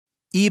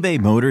eBay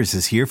Motors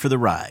is here for the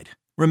ride.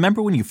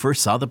 Remember when you first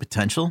saw the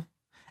potential?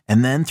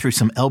 And then through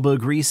some elbow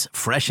grease,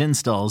 fresh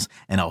installs,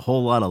 and a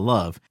whole lot of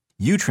love,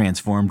 you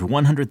transformed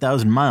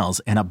 100,000 miles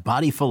and a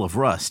body full of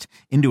rust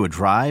into a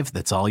drive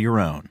that's all your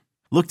own.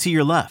 Look to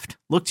your left.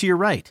 Look to your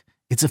right.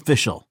 It's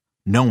official.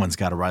 No one's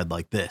got a ride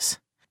like this.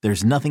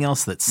 There's nothing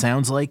else that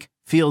sounds like,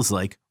 feels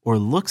like, or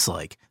looks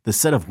like the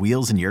set of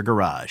wheels in your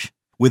garage.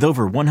 With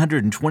over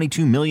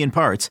 122 million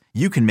parts,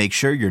 you can make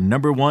sure your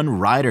number one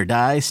ride or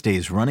die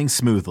stays running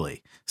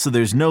smoothly. So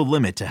there's no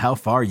limit to how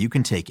far you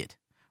can take it.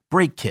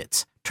 Brake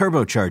kits,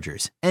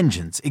 turbochargers,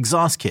 engines,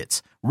 exhaust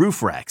kits,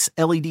 roof racks,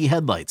 LED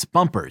headlights,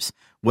 bumpers,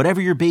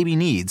 whatever your baby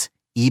needs,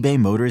 eBay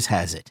Motors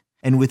has it.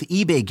 And with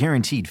eBay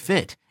Guaranteed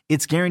Fit,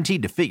 it's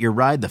guaranteed to fit your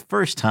ride the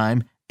first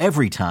time,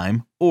 every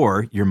time,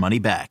 or your money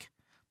back.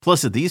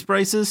 Plus at these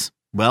prices,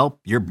 well,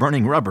 you're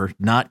burning rubber,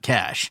 not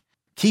cash.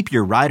 Keep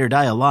your ride or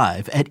die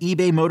alive at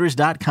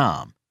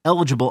ebaymotors.com.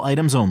 Eligible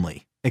items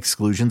only.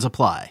 Exclusions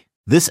apply.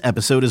 This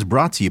episode is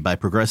brought to you by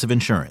Progressive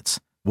Insurance.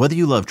 Whether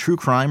you love true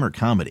crime or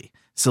comedy,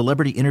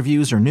 celebrity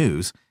interviews or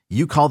news,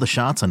 you call the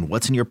shots on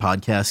what's in your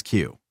podcast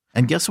queue.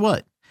 And guess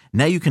what?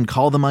 Now you can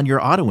call them on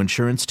your auto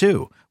insurance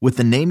too with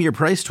the Name Your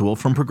Price tool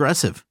from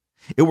Progressive.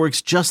 It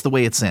works just the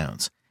way it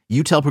sounds.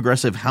 You tell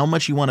Progressive how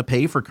much you want to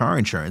pay for car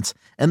insurance,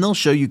 and they'll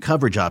show you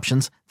coverage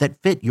options that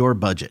fit your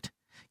budget.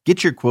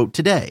 Get your quote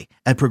today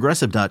at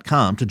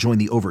Progressive.com to join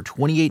the over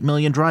 28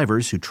 million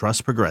drivers who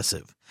trust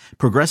Progressive.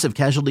 Progressive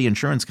Casualty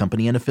Insurance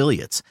Company and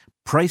Affiliates.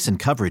 Price and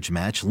coverage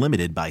match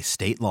limited by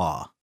state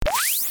law.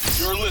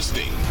 You're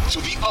listening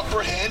to the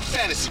Upper Hand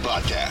Fantasy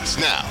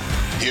Podcast. Now,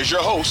 here's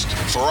your host,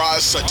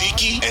 Faraz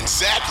Sadiki and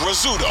Zach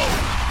Rizzuto.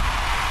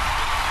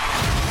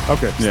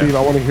 Okay, Steve,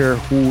 I want to hear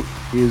who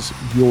is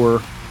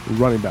your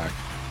running back.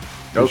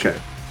 Okay.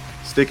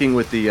 Sticking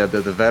with the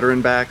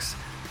veteran backs,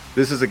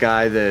 this is a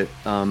guy that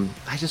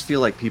I just feel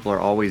like people are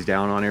always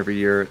down on every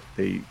year.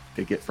 They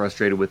get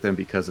frustrated with him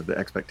because of the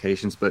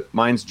expectations, but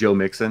mine's Joe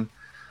Mixon.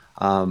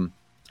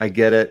 I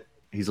get it.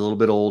 He's a little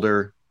bit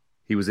older.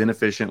 He was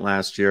inefficient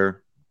last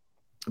year,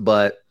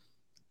 but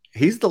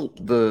he's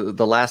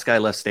the last guy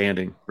left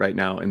standing right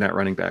now in that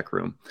running back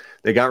room.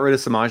 They got rid of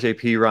Samaje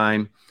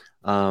Perine.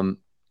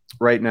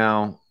 Right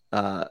now,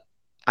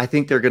 I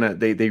think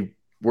they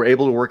were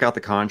able to work out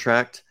the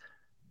contract.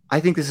 I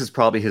think this is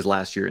probably his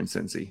last year in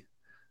Cincy.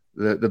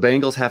 The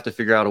Bengals have to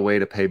figure out a way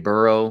to pay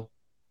Burrow,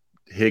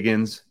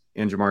 Higgins,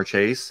 and Jamar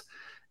Chase.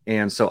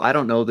 And so I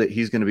don't know that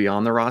he's going to be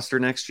on the roster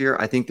next year.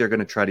 I think they're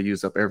going to try to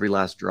use up every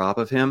last drop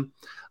of him.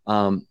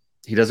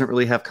 He doesn't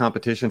really have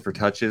competition for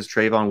touches.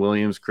 Trayvon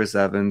Williams, Chris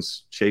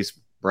Evans, Chase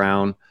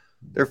Brown,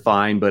 they're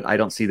fine, but I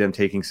don't see them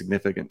taking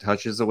significant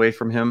touches away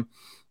from him.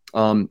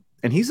 And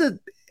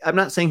I'm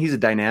not saying he's a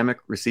dynamic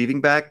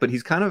receiving back, but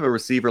he's kind of a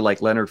receiver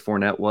like Leonard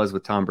Fournette was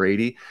with Tom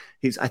Brady.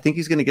 I think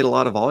he's going to get a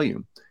lot of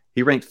volume.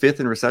 He ranked 5th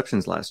in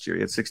receptions last year.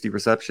 He had 60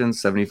 receptions,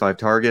 75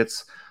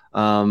 targets.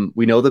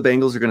 We know the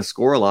Bengals are going to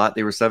score a lot.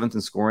 They were 7th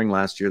in scoring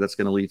last year. That's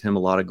going to leave him a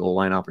lot of goal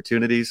line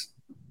opportunities.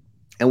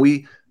 And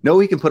we know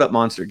he can put up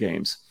monster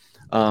games.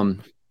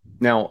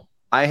 Now,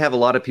 I have a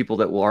lot of people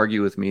that will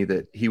argue with me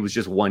that he was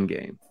just one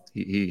game.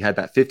 He had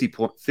that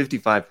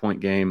 55-point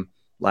game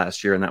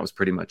last year, and that was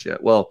pretty much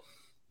it. Well,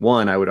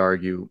 one, I would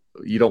argue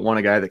you don't want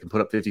a guy that can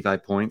put up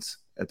 55 points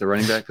at the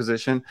running back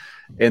position.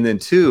 And then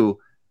two,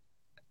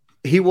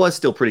 he was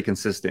still pretty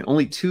consistent.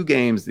 Only 2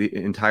 games the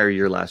entire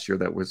year last year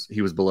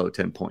he was below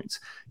 10 points.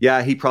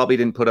 Yeah, he probably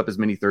didn't put up as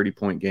many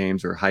 30-point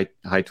games or high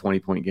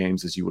 20-point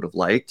games as you would have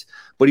liked,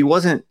 but he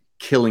wasn't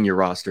killing your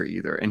roster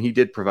either. And he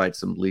did provide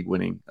some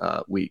league-winning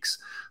weeks.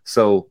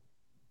 So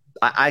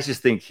I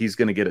just think he's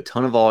going to get a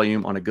ton of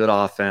volume on a good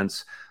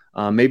offense.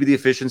 Maybe the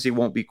efficiency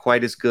won't be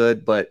quite as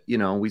good, but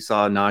we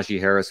saw Najee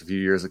Harris a few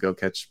years ago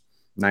catch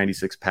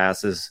 96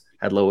 passes,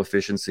 had low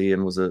efficiency,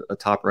 and was a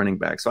top running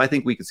back. So I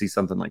think we could see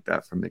something like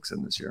that from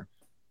Mixon this year.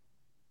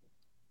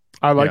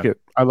 I like it.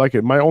 I like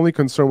it. My only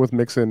concern with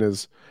Mixon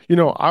is,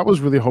 I was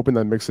really hoping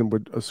that Mixon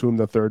would assume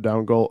the third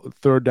down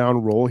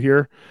role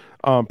here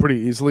pretty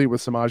easily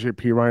with Samaje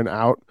Perine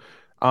out.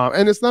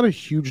 And it's not a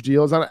huge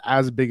deal. It's not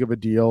as big of a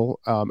deal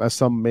as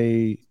some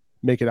may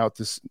make it out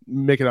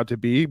to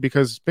be,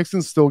 because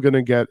Mixon's still going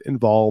to get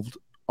involved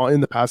in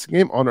the passing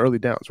game on early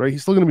downs, right?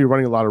 He's still going to be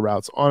running a lot of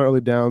routes on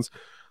early downs.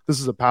 This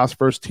is a pass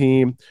first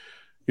team.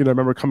 I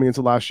remember coming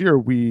into last year,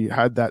 we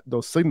had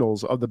those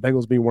signals of the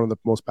Bengals being one of the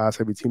most pass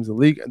heavy teams in the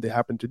league, and they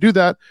happen to do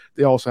that.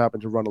 They also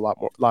happen to run a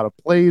lot of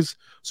plays.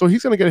 So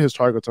he's going to get his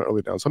targets on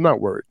early downs. So I'm not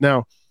worried.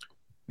 Now,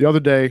 the other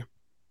day,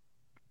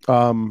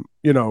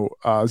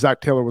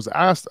 Zach Taylor was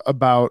asked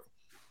about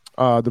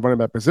the running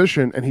back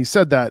position, and he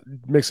said that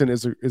Mixon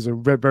is a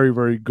very,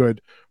 very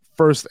good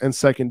first and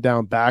second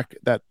down back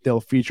that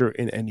they'll feature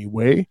in any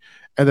way.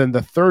 And then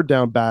the third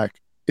down back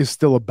is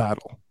still a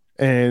battle.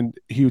 And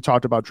he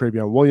talked about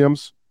Trayvon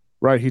Williams,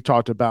 right? He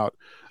talked about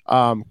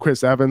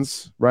Chris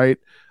Evans, right?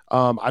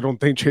 I don't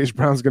think Chase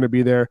Brown's going to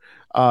be there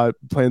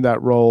playing that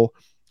role.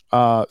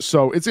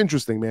 So it's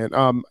interesting, man.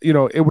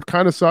 It would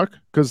kind of suck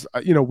because,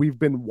 we've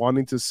been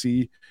wanting to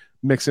see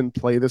Mixon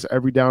play this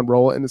every down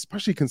role, and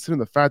especially considering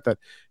the fact that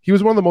he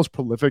was one of the most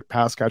prolific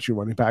pass catching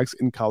running backs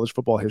in college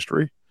football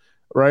history,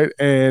 right?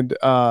 And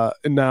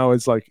now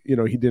it's like, he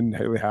didn't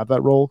really have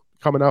that role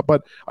coming out.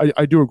 But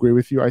I do agree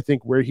with you. I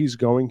think where he's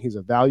going, he's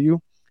a value.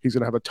 He's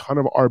going to have a ton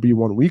of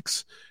RB1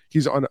 weeks.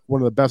 He's on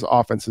one of the best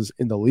offenses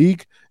in the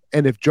league.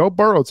 And if Joe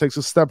Burrow takes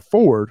a step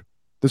forward,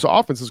 this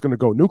offense is going to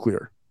go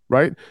nuclear,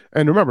 right?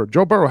 And remember,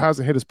 Joe Burrow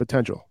hasn't hit his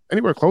potential,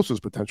 anywhere close to his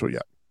potential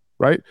yet,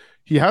 right?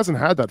 He hasn't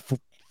had that.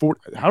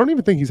 I don't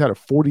even think he's had a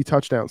 40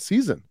 touchdown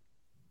season,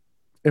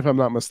 if I'm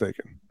not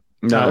mistaken.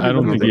 No, I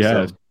don't think he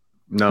has.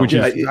 No, which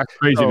is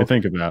crazy to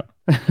think about,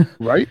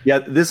 right? Yeah,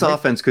 this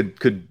offense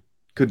could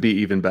be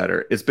even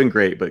better. It's been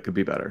great, but it could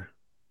be better.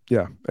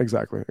 Yeah,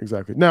 exactly.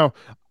 Now,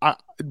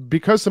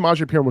 because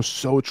Samaje Perine was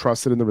so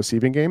trusted in the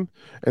receiving game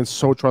and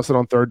so trusted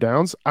on third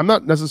downs, I'm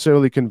not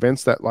necessarily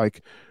convinced that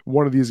like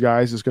one of these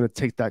guys is going to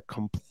take that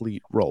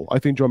complete role. I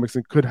think Joe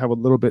Mixon could have a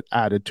little bit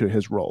added to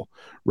his role,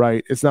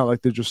 right? It's not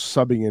like they're just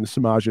subbing in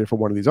Samaje for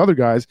one of these other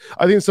guys.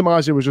 I think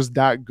Samaje was just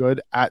that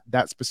good at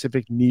that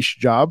specific niche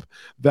job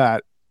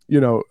that he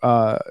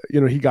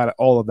got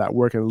all of that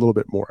work and a little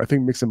bit more. I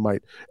think Mixon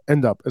might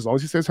end up, as long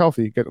as he stays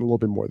healthy, getting a little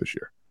bit more this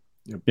year.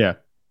 Yeah.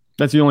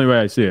 That's the only way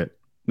I see it.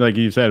 Like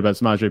you said about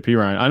Samaje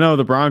Perine. I know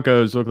the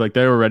Broncos looked like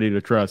they were ready to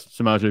trust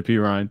Samaje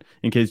Perine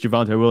in case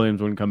Javonte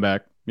Williams wouldn't come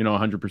back,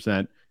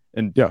 100%.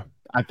 And yeah,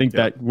 I think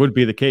that would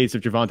be the case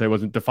if Javonte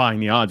wasn't defying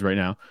the odds right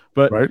now.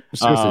 But right,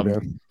 seriously,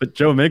 man. But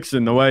Joe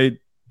Mixon, the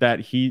way that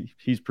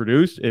he's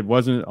produced, it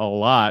wasn't a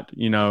lot,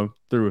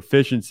 through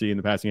efficiency in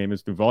the passing game,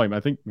 it's through volume.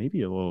 I think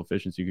maybe a little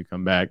efficiency could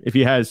come back if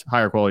he has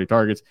higher quality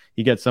targets.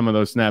 He gets some of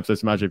those snaps that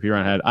Samaje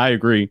Perine had. I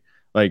agree.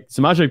 Like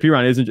Samaje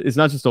Perine it's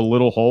not just a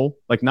little hole.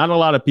 Like not a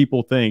lot of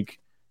people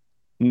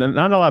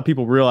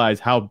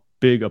realize how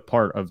big a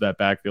part of that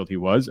backfield he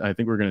was. I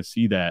think we're going to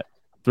see that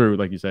through,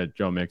 like you said,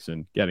 Joe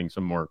Mixon getting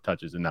some more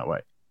touches in that way.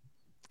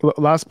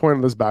 Last point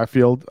on this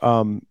backfield.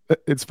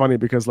 It's funny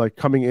because like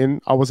coming in,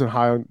 I wasn't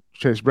high on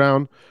Chase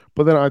Brown,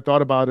 but then I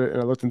thought about it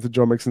and I looked into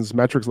Joe Mixon's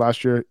metrics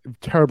last year,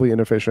 terribly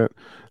inefficient.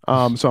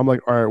 So I'm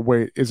like, all right,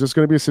 wait, is this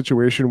going to be a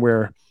situation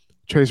where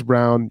Chase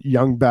Brown,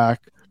 young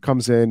back,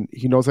 comes in,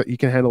 he knows that he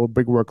can handle a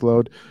big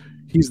workload.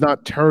 He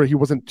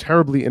wasn't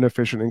terribly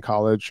inefficient in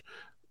college.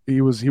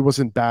 He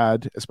wasn't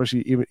bad,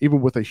 especially even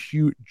with a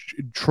huge,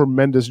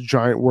 tremendous,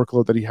 giant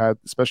workload that he had,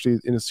 especially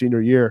in his senior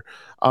year.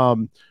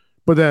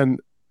 But then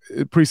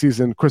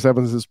preseason, Chris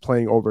Evans is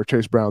playing over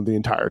Chase Brown the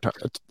entire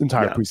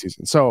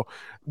preseason, so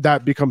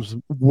that becomes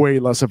way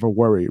less of a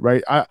worry,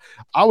 right?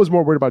 I was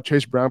more worried about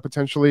Chase Brown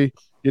potentially,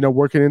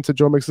 working into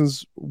Joe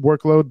Mixon's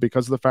workload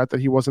because of the fact that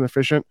he wasn't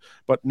efficient.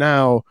 But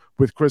now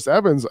with Chris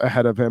Evans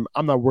ahead of him,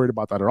 I'm not worried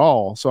about that at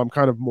all. So I'm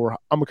kind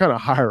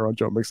of higher on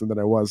Joe Mixon than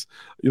I was,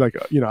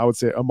 I would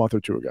say a month or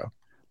two ago.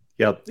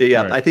 Yeah.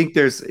 Right. I think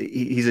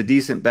he's a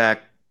decent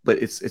back, but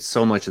it's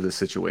so much of the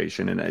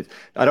situation. And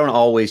I don't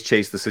always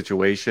chase the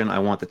situation. I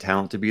want the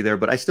talent to be there,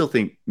 but I still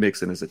think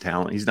Mixon is a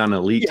talent. He's not an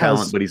elite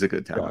talent, but he's a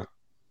good talent.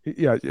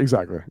 Yeah,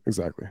 exactly.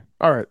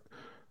 All right,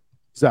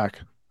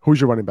 Zach,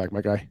 who's your running back,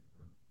 my guy?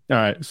 All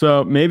right,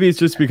 so maybe it's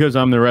just because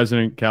I'm the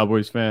resident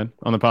Cowboys fan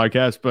on the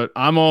podcast, but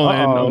I'm all in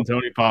on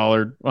Tony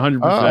Pollard,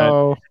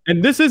 100%.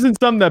 And this isn't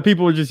something that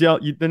people would just yell.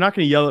 They're not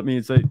going to yell at me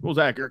and say, well,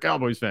 Zach, you're a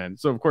Cowboys fan,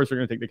 so of course they're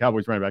going to take the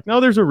Cowboys running back. No,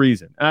 there's a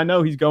reason. And I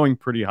know he's going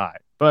pretty high,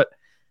 but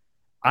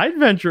I'd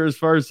venture as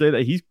far as say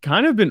that he's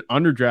kind of been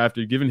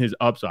underdrafted given his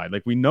upside.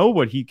 Like, we know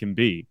what he can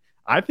be.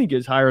 I think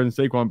it's higher than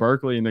Saquon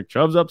Barkley and Nick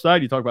Chubb's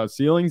upside. You talk about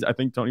ceilings. I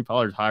think Tony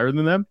Pollard's higher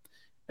than them.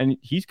 And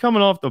he's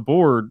coming off the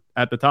board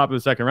at the top of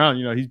the second round.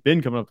 He's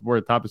been coming off the board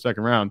at the top of the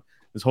second round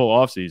this whole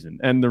offseason.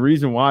 And the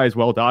reason why is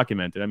well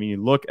documented. I mean,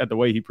 you look at the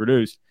way he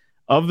produced.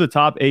 Of the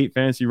top 8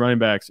 fantasy running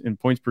backs in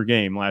points per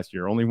game last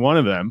year, only one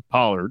of them,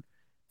 Pollard,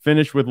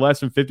 finished with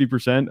less than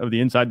 50% of the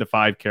inside the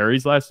 5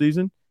 carries last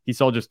season. He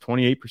saw just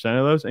 28%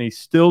 of those, and he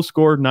still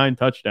scored 9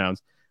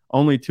 touchdowns.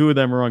 Only 2 of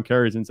them were on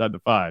carries inside the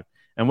 5.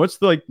 And what's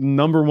the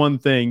number one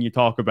thing you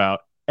talk about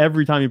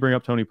every time you bring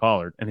up Tony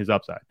Pollard and his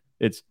upside?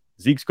 It's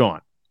Zeke's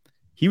gone.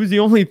 He was the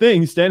only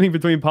thing standing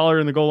between Pollard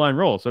and the goal line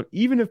roll. So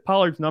even if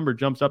Pollard's number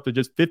jumps up to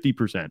just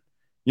 50%,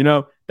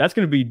 that's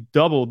going to be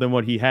double than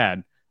what he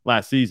had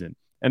last season.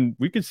 And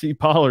we could see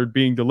Pollard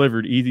being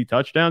delivered easy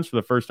touchdowns for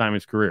the first time in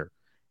his career.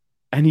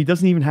 And he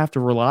doesn't even have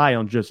to rely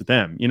on just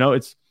them.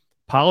 It's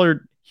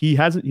Pollard. He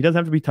doesn't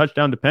have to be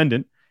touchdown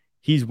dependent.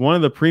 He's one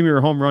of the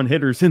premier home run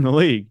hitters in the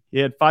league. He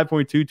had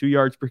 5.22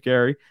 yards per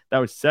carry. That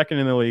was second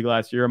in the league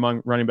last year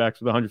among running backs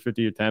with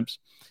 150 attempts.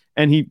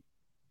 And he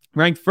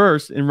ranked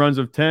first in runs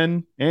of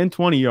 10 and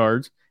 20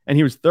 yards, and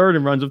he was third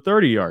in runs of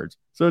 30 yards.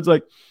 So it's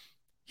like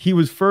he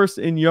was first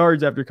in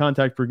yards after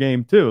contact per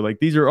game too. Like,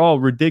 these are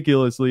all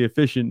ridiculously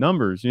efficient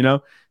numbers.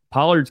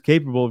 Pollard's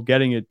capable of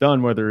getting it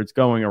done, whether it's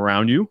going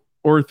around you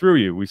or through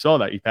you. We saw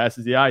that. He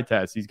passes the eye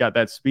test. He's got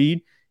that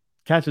speed,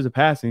 catches a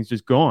pass, and he's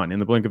just gone in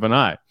the blink of an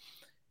eye.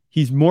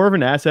 He's more of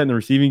an asset in the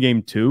receiving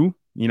game too.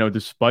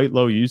 Despite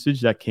low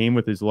usage that came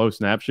with his low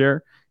snap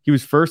share, he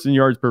was first in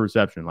yards per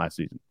reception last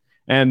season.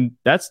 And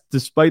that's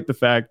despite the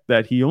fact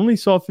that he only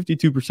saw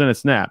 52% of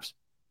snaps.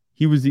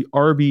 he was the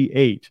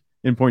RB8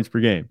 in points per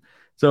game.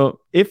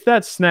 So if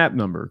that snap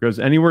number goes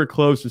anywhere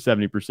close to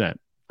 70%,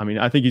 I mean,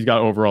 I think he's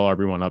got overall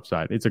RB1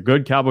 upside. It's a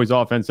good Cowboys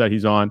offense that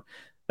he's on.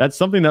 That's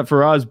something that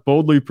Faraz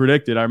boldly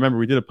predicted. I remember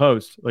we did a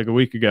post like a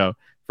week ago.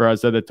 Faraz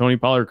said that Tony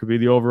Pollard could be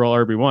the overall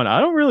RB1. I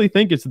don't really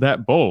think it's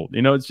that bold.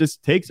 You know, it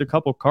just takes a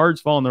couple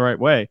cards falling the right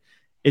way.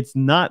 It's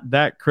not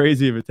that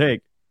crazy of a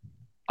take.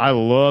 I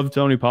love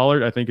Tony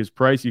Pollard. I think his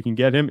price, you can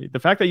get him. The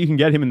fact that you can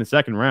get him in the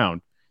second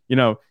round, you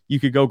know, you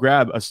could go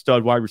grab a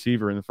stud wide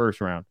receiver in the first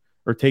round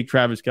or take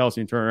Travis Kelce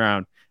and turn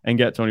around and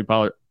get Tony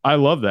Pollard. I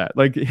love that.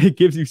 Like, it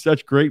gives you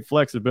such great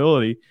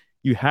flexibility.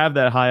 You have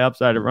that high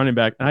upside at running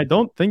back. And I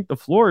don't think the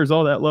floor is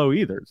all that low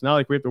either. It's not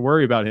like we have to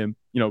worry about him,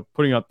 you know,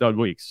 putting up dud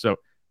weeks. So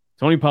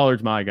Tony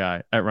Pollard's my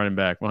guy at running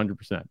back,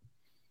 100%.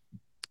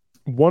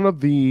 One of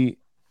the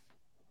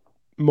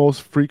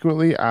most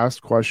frequently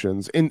asked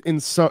questions in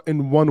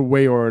one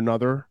way or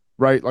another,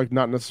 right? Like,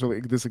 not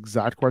necessarily this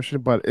exact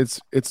question, but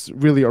it's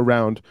really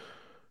around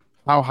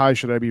how high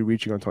should I be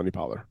reaching on Tony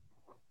Pollard?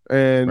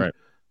 And right.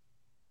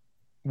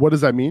 What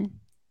does that mean?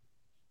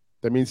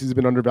 That means he's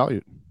been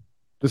undervalued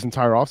this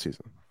entire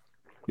offseason.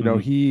 You know,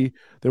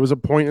 there was a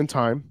point in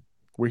time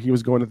where he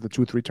was going at the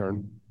 2-3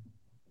 turn.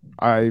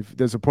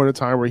 There's a point in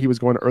time where he was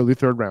going early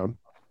third round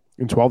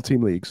in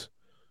 12-team leagues.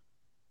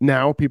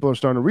 Now people are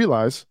starting to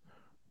realize,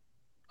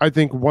 I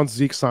think once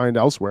Zeke signed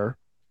elsewhere,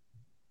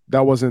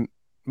 that wasn't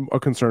a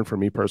concern for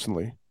me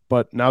personally.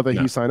 But now that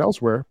he signed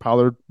elsewhere,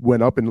 Pollard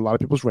went up in a lot of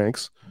people's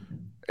ranks,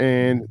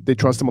 and they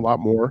trust him a lot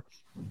more.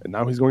 And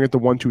now he's going at the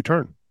 1-2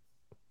 turn,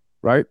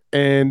 right?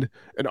 And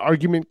an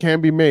argument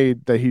can be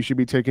made that he should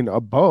be taken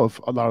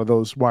above a lot of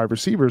those wide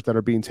receivers that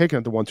are being taken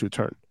at the 1-2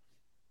 turn.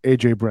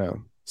 A.J.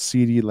 Brown,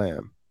 CeeDee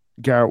Lamb,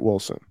 Garrett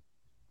Wilson,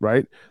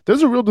 right?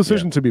 There's a real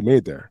decision to be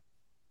made there,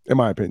 in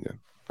my opinion.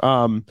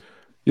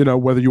 You know,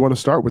 whether you want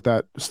to start with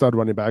that stud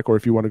running back or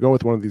if you want to go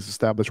with one of these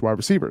established wide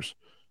receivers,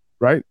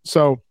 right?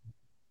 So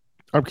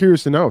I'm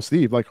curious to know,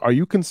 Steve, like, are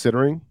you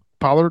considering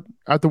Pollard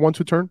at the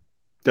 1-2 turn?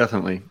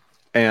 Definitely.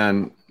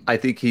 And I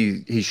think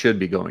he should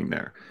be going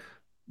there.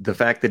 The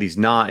fact that he's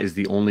not is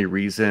the only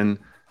reason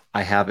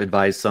I have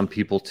advised some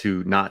people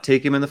to not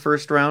take him in the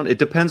first round. It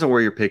depends on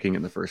where you're picking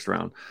in the first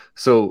round.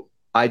 So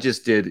I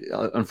just did.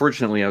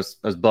 Unfortunately, I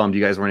was bummed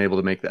you guys weren't able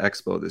to make the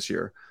expo this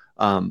year.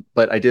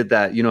 But I did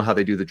that. You know how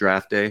they do the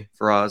draft day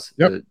for Oz?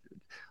 Yep.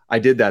 I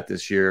did that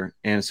this year.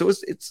 And so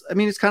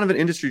it's kind of an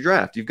industry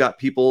draft. You've got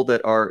people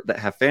that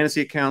have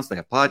fantasy accounts, they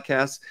have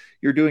podcasts.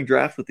 You're doing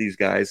drafts with these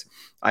guys.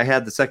 I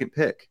had the second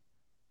pick,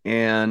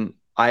 and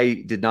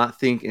I did not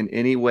think in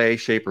any way,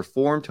 shape, or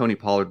form Tony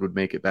Pollard would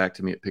make it back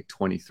to me at pick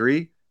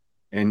 23.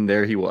 And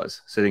there he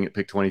was, sitting at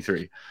pick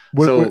 23.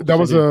 That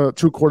was a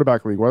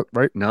 2-quarterback league,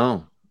 right?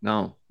 No.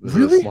 This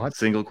really? is a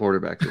single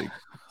quarterback league.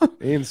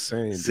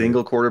 Insane.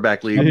 Single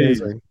quarterback league.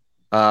 Amazing.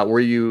 Where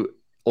you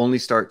only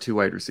start 2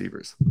 wide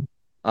receivers.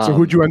 So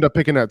who'd you end up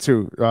picking at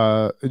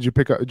 2? Did you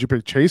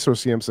pick Chase or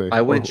CMC?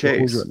 I went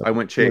Chase. I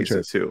went Chase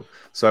at 2.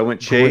 So I went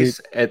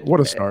Chase at what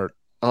a start.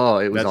 Oh,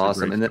 it was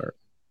awesome.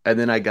 And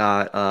then I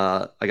got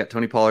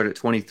Tony Pollard at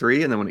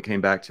 23, and then when it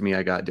came back to me,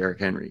 I got Derrick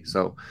Henry.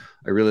 So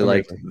I really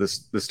liked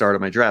the start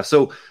of my draft.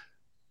 So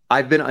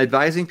I've been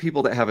advising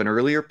people that have an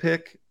earlier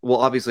pick.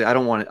 Well, obviously, I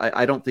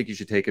don't think you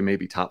should take him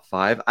maybe top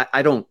 5.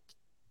 I don't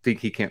think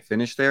he can't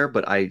finish there,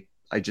 but I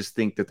just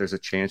think that there's a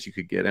chance you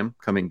could get him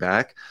coming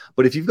back.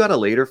 But if you've got a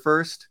later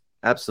first,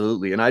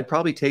 absolutely. And I'd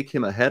probably take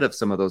him ahead of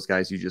some of those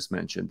guys you just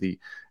mentioned, the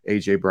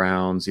A.J.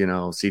 Browns,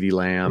 CeeDee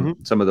Lamb,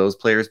 some of those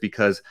players,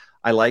 because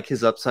I like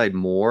his upside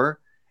more.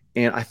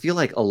 And I feel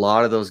like a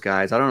lot of those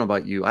guys, I don't know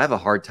about you, I have a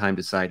hard time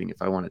deciding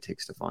if I want to take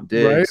Stephon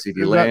Diggs,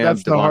 CeeDee Lamb,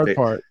 that's the hard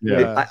part.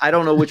 Yeah. I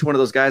don't know which one of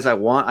those guys I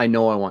want. I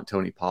know I want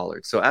Tony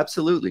Pollard. So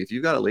absolutely, if you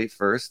got a late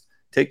first,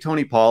 take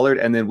Tony Pollard,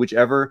 and then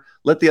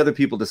let the other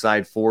people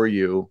decide for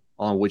you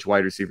on which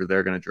wide receiver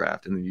they're going to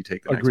draft, and then you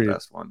take the next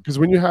best one. Because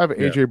when you have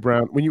A.J.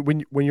 Brown,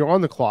 when you're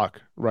on the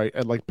clock, right,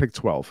 at like pick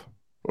 12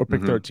 or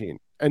pick 13,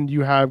 and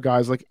you have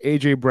guys like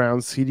A.J. Brown,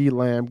 CeeDee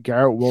Lamb,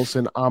 Garrett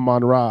Wilson,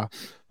 Amon-Ra,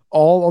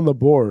 all on the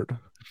board.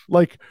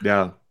 Like,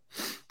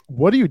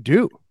 what do you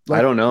do? Like,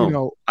 I don't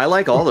know. I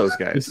like all those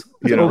guys.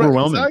 It's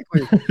overwhelming.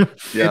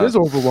 Exactly. It is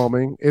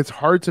overwhelming. It's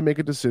hard to make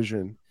a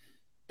decision.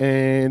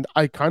 And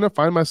I kind of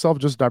find myself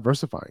just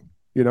diversifying,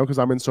 because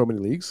I'm in so many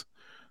leagues.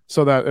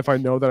 So that if I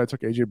know that I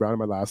took A.J. Brown in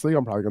my last league,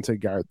 I'm probably going to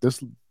take Garrett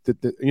this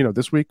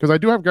week, because I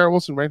do have Garrett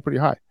Wilson ranked pretty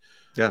high.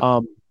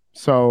 Yeah.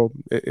 So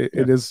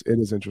it is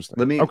interesting.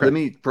 Let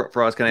me,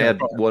 Frost, can I add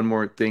one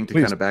more thing to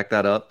kind of back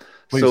that up?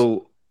 Please.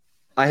 So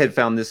I had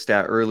found this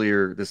stat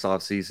earlier this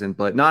offseason,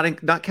 but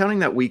not counting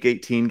that Week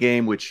 18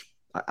 game, which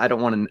I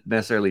don't want to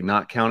necessarily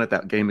not count it,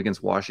 that game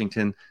against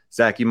Washington.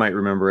 Zach, you might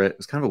remember it. It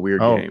was kind of a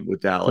weird game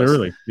with Dallas.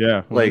 Clearly,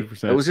 yeah. 100%.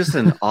 Like, it was just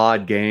an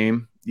odd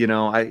game.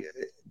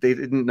 They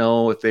didn't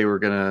know if they were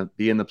gonna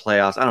be in the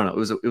playoffs. I don't know.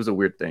 It was a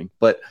weird thing,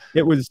 but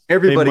it was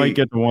everybody might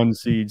get the 1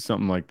 seed,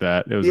 something like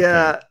that.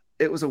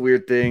 It was a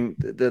weird thing.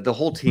 The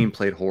whole team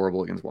played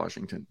horrible against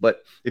Washington.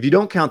 But if you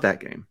don't count that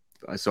game,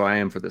 so I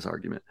am for this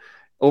argument,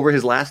 over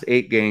his last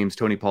 8 games,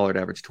 Tony Pollard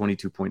averaged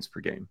 22 points per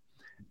game.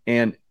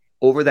 And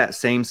over that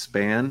same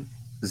span,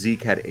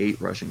 Zeke had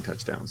 8 rushing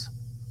touchdowns.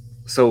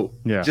 So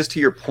just to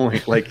your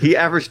point, like he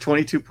averaged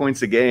 22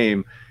 points a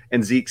game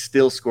and Zeke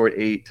still scored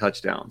 8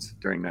 touchdowns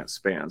during that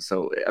span.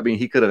 So, I mean,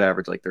 he could have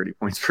averaged like 30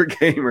 points per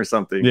game or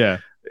something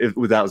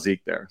without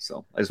Zeke there.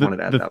 So I just wanted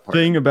to add that part. The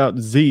thing about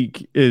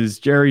Zeke is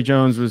Jerry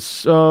Jones was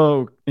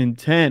so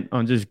intent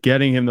on just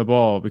getting him the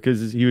ball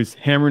because he was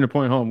hammering the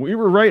point home. We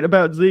were right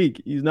about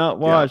Zeke. He's not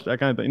washed, that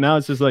kind of thing. Now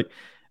it's just like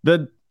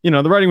the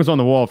writing was on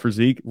the wall for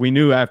Zeke. We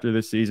knew after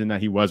this season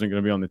that he wasn't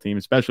going to be on the team,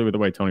 especially with the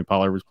way Tony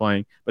Pollard was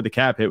playing, but the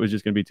cap hit was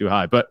just going to be too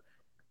high. But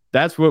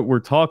that's what we're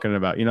talking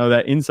about.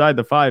 That inside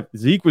the 5,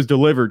 Zeke was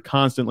delivered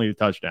constantly to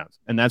touchdowns,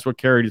 and that's what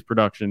carried his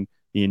production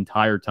the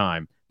entire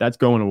time. That's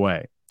going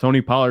away.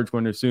 Tony Pollard's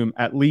going to assume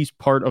at least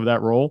part of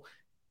that role.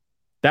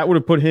 That would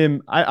have put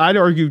him, I'd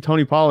argue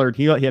Tony Pollard,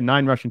 he had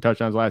 9 rushing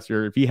touchdowns last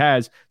year. If he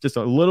has just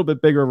a little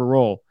bit bigger of a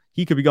role,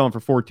 he could be going for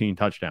 14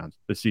 touchdowns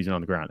this season on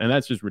the ground, and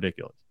that's just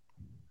ridiculous.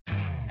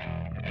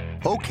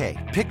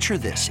 Okay, picture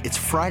this. It's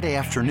Friday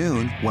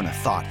afternoon when a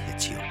thought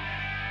hits you.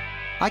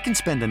 I can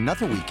spend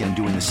another weekend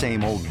doing the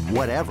same old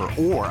whatever,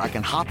 or I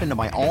can hop into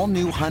my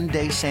all-new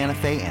Hyundai Santa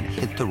Fe and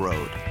hit the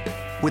road.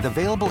 With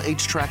available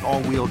H-Track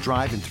all-wheel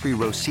drive and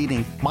 3-row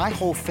seating, my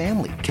whole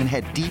family can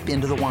head deep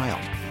into the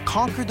wild.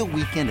 Conquer the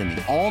weekend in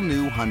the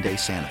all-new Hyundai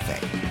Santa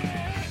Fe.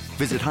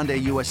 Visit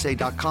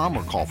HyundaiUSA.com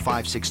or call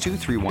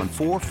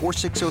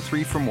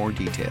 562-314-4603 for more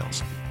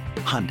details.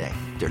 Hyundai,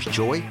 there's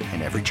joy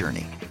in every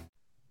journey.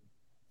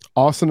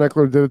 Austin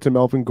Eckler did it to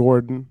Melvin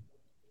Gordon.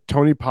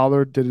 Tony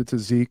Pollard did it to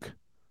Zeke.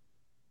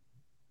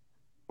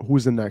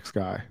 Who's the next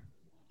guy?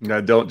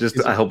 No,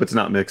 I hope it's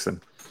not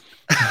Mixon.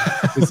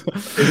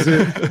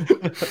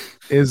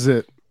 Is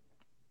it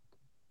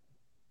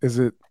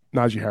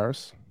Najee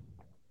Harris?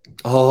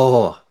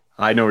 Oh,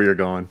 I know where you're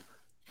going.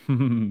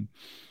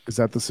 Is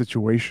that the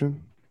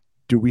situation?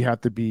 Do we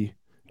have to be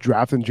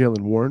drafting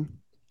Jaylen Warren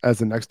as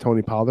the next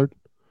Tony Pollard?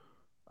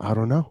 I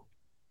don't know.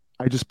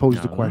 I just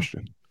posed the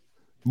question.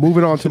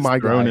 Moving on to my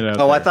guy.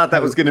 I thought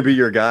that was going to be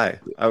your guy.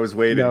 I was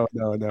waiting. No,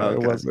 okay.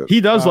 It wasn't.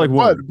 He does like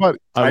Warren. But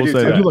I do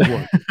like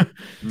Warren.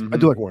 Mm-hmm. I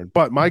do like Warren.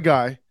 But my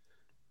guy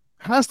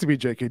has to be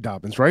J.K.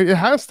 Dobbins, right? It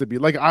has to be.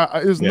 Like,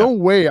 there's no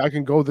way I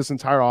can go this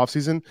entire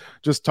offseason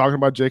just talking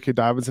about J.K.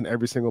 Dobbins in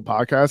every single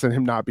podcast and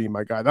him not being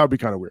my guy. That would be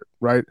kind of weird,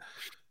 right?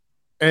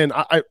 And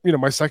I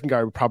my second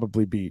guy would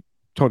probably be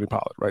Tony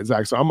Pollard, right,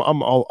 Zach? So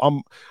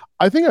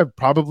I think I've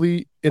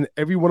probably in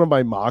every one of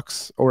my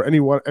mocks or every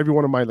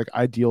one of my like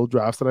ideal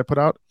drafts that I put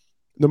out,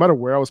 no matter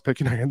where I was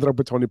picking, I ended up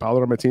with Tony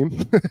Pollard on my team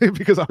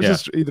because I was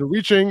just either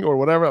reaching or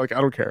whatever. Like, I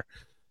don't care.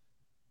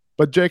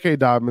 But J.K.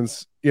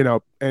 Dobbins,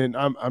 and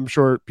I'm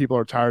sure people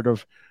are tired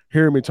of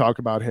hearing me talk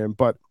about him,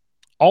 but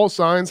all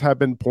signs have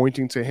been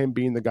pointing to him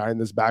being the guy in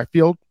this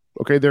backfield.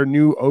 Okay, their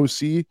new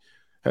OC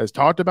has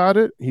talked about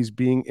it. He's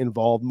being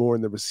involved more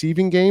in the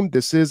receiving game.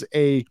 This is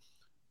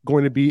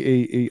going to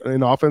be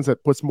an offense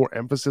that puts more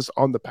emphasis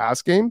on the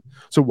pass game.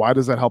 So why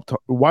does that help?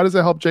 Why does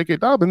that help J.K.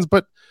 Dobbins?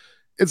 But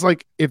it's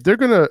like if they're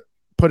going to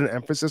put an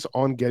emphasis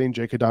on getting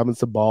J.K. Dobbins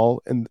the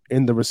ball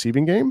in the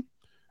receiving game,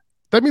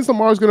 that means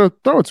Lamar's going to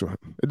throw it to him.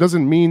 It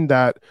doesn't mean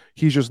that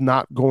he's just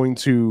going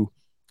to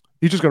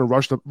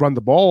run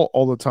the ball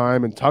all the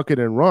time and tuck it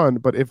and run.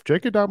 But if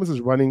J.K. Dobbins is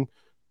running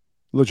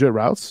legit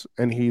routes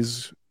and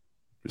he's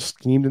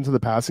schemed into the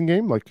passing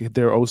game, like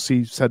their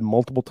OC said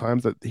multiple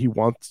times that he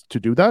wants to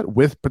do that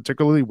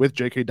particularly with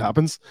J.K.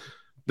 Dobbins,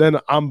 then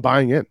I'm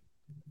buying in.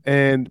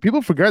 And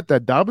people forget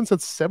that Dobbins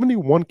had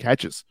 71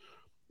 catches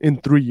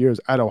in 3 years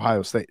at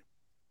Ohio State.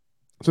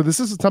 So this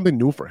is something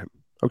new for him.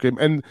 Okay.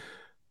 And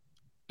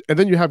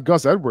then you have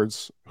Gus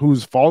Edwards,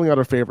 who's falling out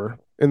of favor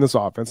in this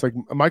offense. Like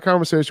my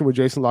conversation with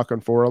Jason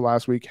LaConfora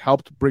last week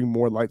helped bring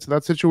more light to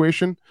that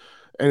situation.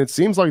 And it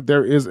seems like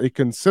there is a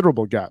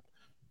considerable gap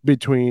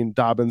between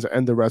Dobbins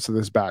and the rest of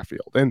this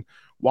backfield. And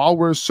while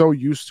we're so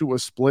used to a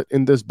split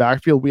in this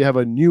backfield, we have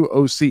a new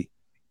OC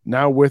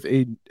now with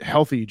a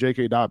healthy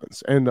J.K.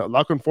 Dobbins. And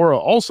LaConfora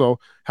also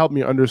helped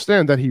me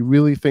understand that he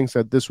really thinks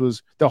that this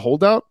was the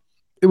holdout.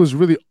 It was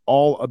really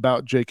all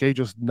about J.K.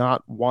 just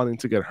not wanting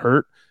to get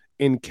hurt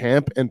in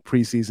camp and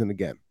preseason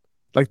again.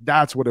 Like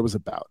that's what it was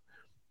about.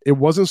 It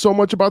wasn't so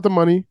much about the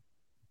money.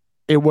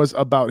 It was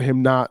about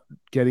him not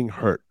getting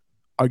hurt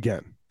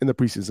again in the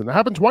preseason. It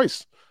happened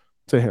twice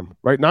to him,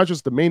 right? Not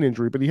just the main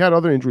injury, but he had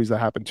other injuries that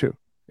happened too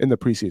in the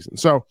preseason.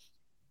 So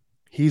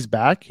he's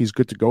back. He's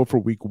good to go for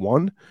week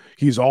 1.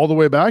 He's all the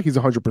way back. He's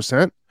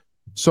 100%.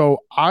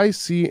 So I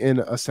see an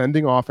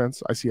ascending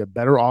offense. I see a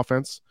better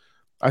offense.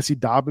 I see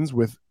Dobbins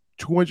with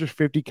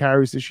 250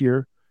 carries this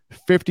year,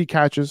 50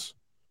 catches.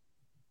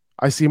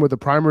 I see him with a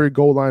primary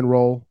goal line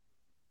role.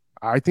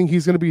 I think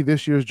he's going to be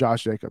this year's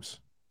Josh Jacobs.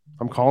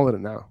 I'm calling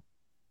it now.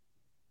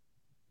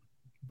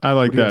 I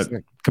like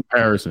that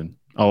comparison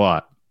a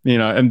lot.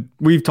 And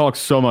we've talked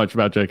so much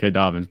about J.K.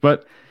 Dobbins,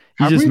 but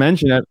you just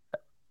mentioned it.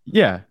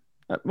 Yeah.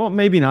 Well,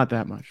 maybe not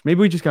that much. Maybe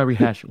we just got to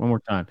rehash it one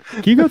more time.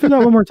 Can you go through that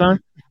one more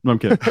time? No, I'm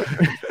kidding.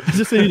 I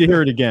just need to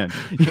hear it again.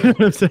 You know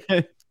what I'm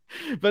saying?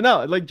 But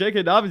no, like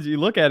J.K. Dobbins, you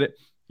look at it,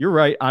 you're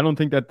right. I don't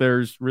think that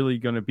there's really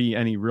going to be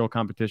any real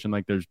competition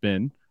like there's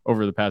been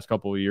over the past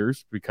couple of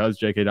years because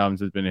J.K.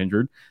 Dobbins has been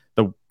injured.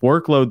 The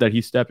workload that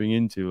he's stepping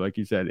into, like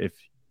you said, if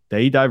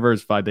they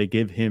diversify, they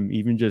give him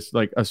even just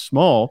like a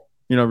small,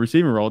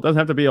 receiving role. It doesn't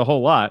have to be a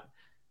whole lot.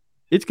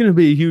 It's going to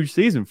be a huge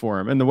season for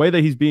him. And the way that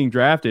he's being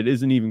drafted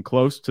isn't even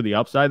close to the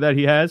upside that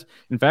he has.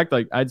 In fact,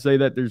 like I'd say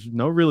that there's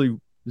really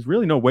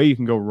no way you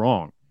can go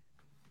wrong.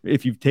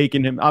 If you've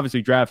taken him,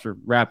 obviously drafts are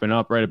wrapping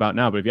up right about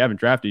now, but if you haven't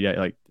drafted yet,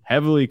 like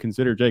heavily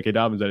consider J.K.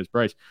 Dobbins at his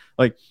price.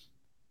 Like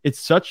it's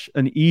such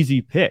an easy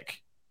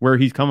pick where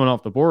he's coming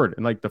off the board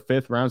in like the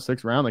 5th round,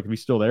 6th round. Like if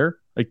he's still there,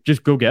 like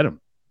just go get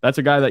him. That's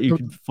a guy that you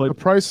can flip. The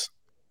price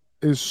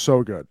is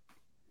so good.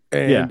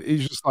 And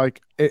he's just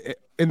like,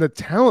 and the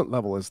talent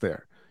level is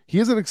there. He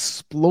is an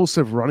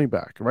explosive running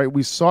back, right?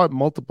 We saw it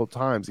multiple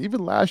times.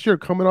 Even last year,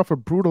 coming off a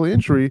brutal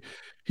injury,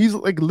 he's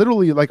like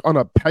literally like on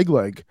a peg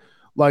leg,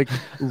 like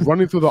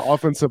running through the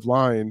offensive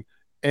line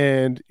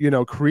and,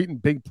 creating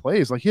big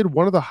plays. Like he had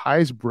one of the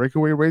highest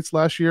breakaway rates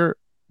last year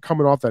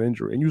coming off that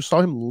injury. And you saw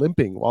him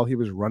limping while he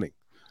was running.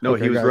 No,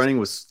 he was running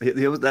with,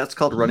 that's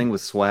called running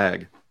with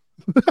swag.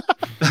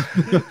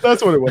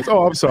 That's what it was.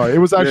 Oh, I'm sorry. It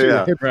was actually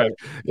a hip right.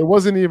 It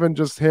wasn't even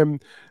just him.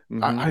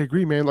 Mm-hmm. I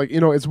agree, man. Like,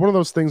 it's one of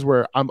those things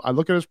where I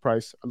look at his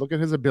price, I look at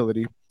his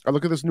ability, I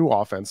look at this new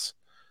offense,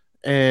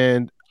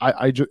 and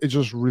it's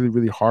just really,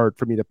 really hard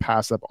for me to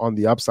pass up on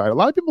the upside. A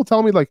lot of people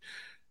tell me like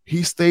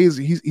he's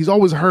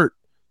always hurt.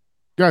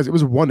 Guys, it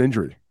was one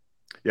injury.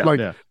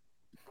 It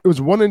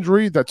was one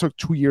injury that took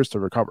 2 years to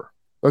recover.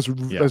 That's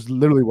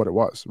literally what it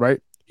was,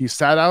 right? He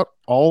sat out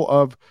all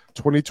of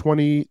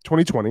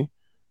 2020,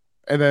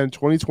 and then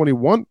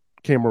 2021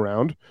 came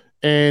around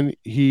and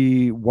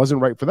he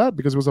wasn't right for that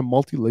because it was a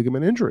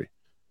multi-ligament injury.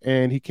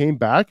 And he came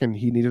back and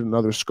he needed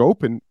another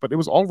scope, but it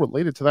was all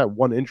related to that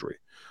one injury.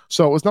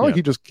 So it's not like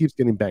he just keeps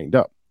getting banged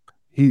up.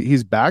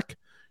 He's back.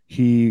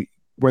 He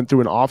went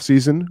through an off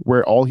season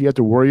where all he had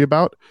to worry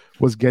about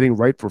was getting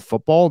right for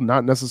football,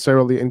 not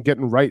necessarily, and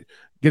getting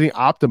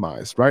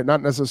optimized, right?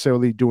 Not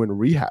necessarily doing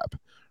rehab,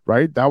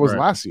 right? That was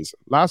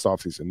last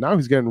off season. Now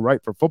he's getting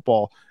right for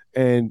football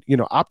and,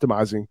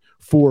 optimizing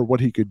for what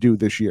he could do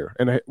this year.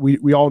 And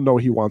we all know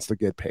he wants to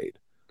get paid.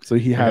 So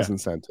he has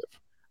incentive.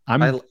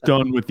 I'm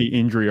done with the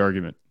injury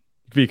argument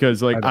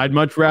because I'd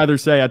much rather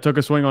say I took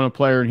a swing on a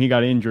player and he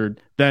got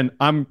injured than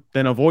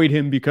avoid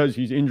him because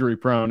he's injury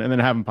prone and then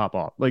have him pop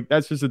off. Like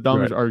that's just the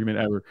dumbest argument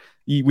ever.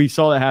 We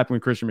saw that happen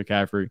with Christian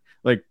McCaffrey.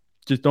 Like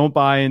just don't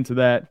buy into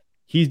that.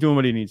 He's doing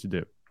what he needs to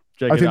do.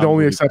 I think the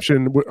only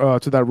exception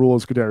to that rule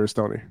is Kadarius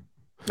Stoney.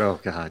 Oh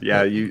God,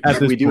 yeah.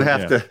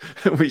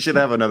 We should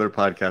have another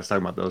podcast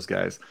talking about those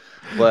guys.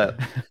 But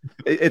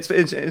it's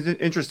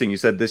interesting. You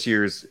said this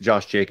year's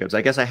Josh Jacobs.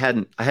 I guess I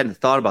hadn't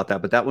thought about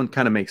that, but that one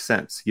kind of makes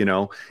sense.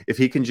 If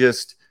he can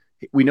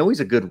we know he's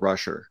a good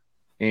rusher,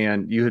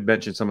 and you had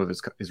mentioned some of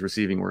his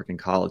receiving work in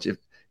college.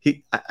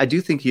 I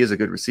do think he is a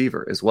good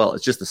receiver as well.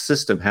 It's just the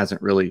system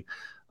hasn't really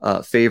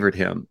favored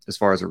him as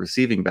far as a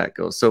receiving back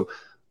goes. So.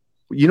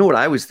 You know what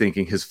I was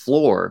thinking? His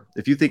floor,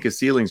 if you think his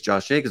ceiling's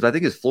Josh Jacobs, I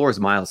think his floor is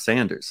Miles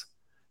Sanders.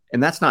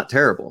 And that's not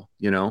terrible,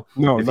 No,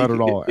 not at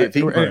all. And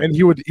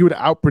he would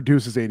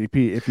outproduce his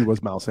ADP if he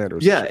was Miles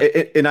Sanders. Yeah,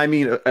 and I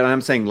mean, and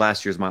I'm saying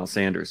last year's Miles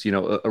Sanders,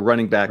 a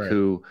running back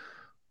who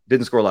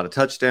didn't score a lot of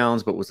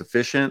touchdowns but was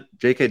efficient.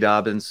 J.K.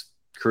 Dobbins,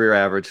 career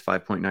average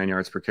 5.9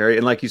 yards per carry.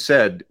 And like you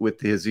said,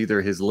 with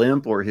either his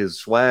limp or his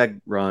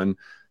swag run,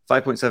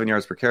 5.7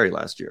 yards per carry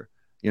last year.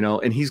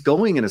 And he's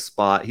going in a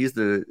spot, his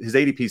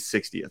ADP is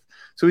 60th.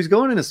 So he's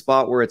going in a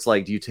spot where it's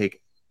like, do you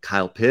take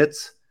Kyle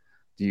Pitts?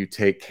 Do you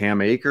take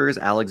Cam Akers,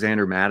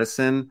 Alexander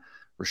Madison,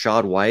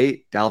 Rashad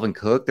White, Dalvin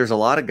Cook? There's a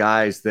lot of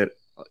guys that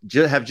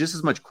have just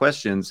as much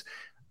questions.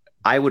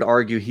 I would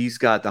argue he's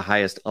got the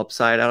highest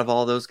upside out of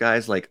all those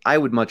guys. Like I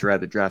would much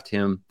rather draft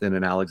him than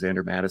an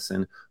Alexander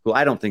Madison, who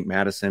I don't think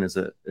Madison is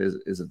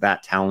that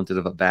talented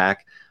of a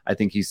back. I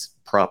think he's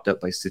propped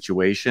up by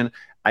situation.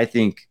 I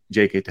think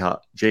J.K.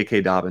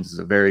 Dobbins is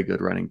a very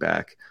good running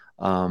back.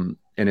 And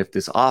if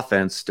this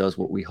offense does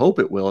what we hope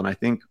it will,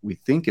 and we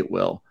think it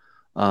will,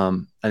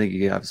 I think he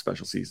can have a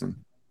special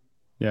season.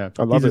 Yeah,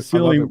 he's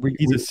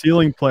a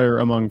ceiling player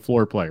among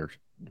floor players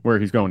where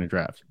he's going to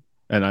draft.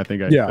 And I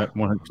think that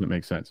 100%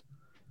 makes sense.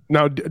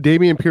 Now,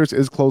 Dameon Pierce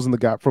is closing the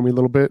gap for me a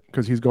little bit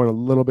because he's going a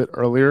little bit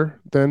earlier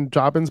than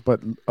Dobbins,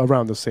 but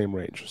around the same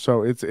range.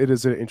 So it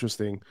is an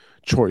interesting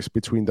choice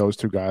between those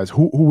two guys.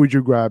 Who would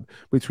you grab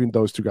between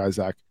those two guys,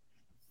 Zach?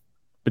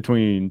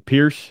 Between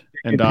Pierce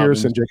and Dobbins?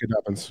 Pierce and J.K.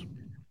 Dobbins.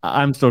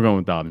 I'm still going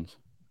with Dobbins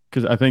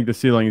because I think the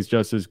ceiling is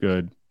just as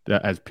good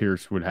as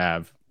Pierce would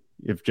have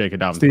if J.K.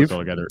 Dobbins puts all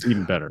together,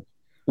 even better.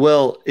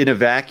 Well, in a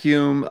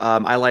vacuum,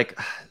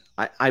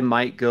 I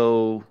might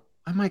go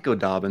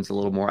Dobbins a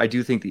little more. I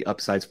do think the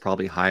upside's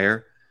probably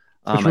higher.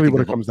 That's really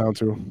what it comes down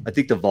to. I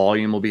think the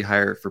volume will be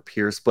higher for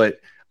Pierce, but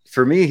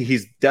for me,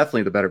 he's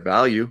definitely the better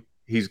value.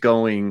 He's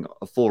going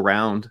a full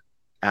round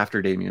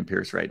after Dameon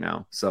Pierce right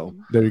now. So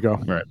there you go.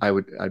 Right.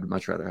 I'd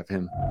much rather have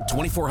him.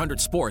 2400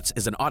 Sports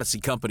is an Odyssey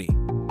company.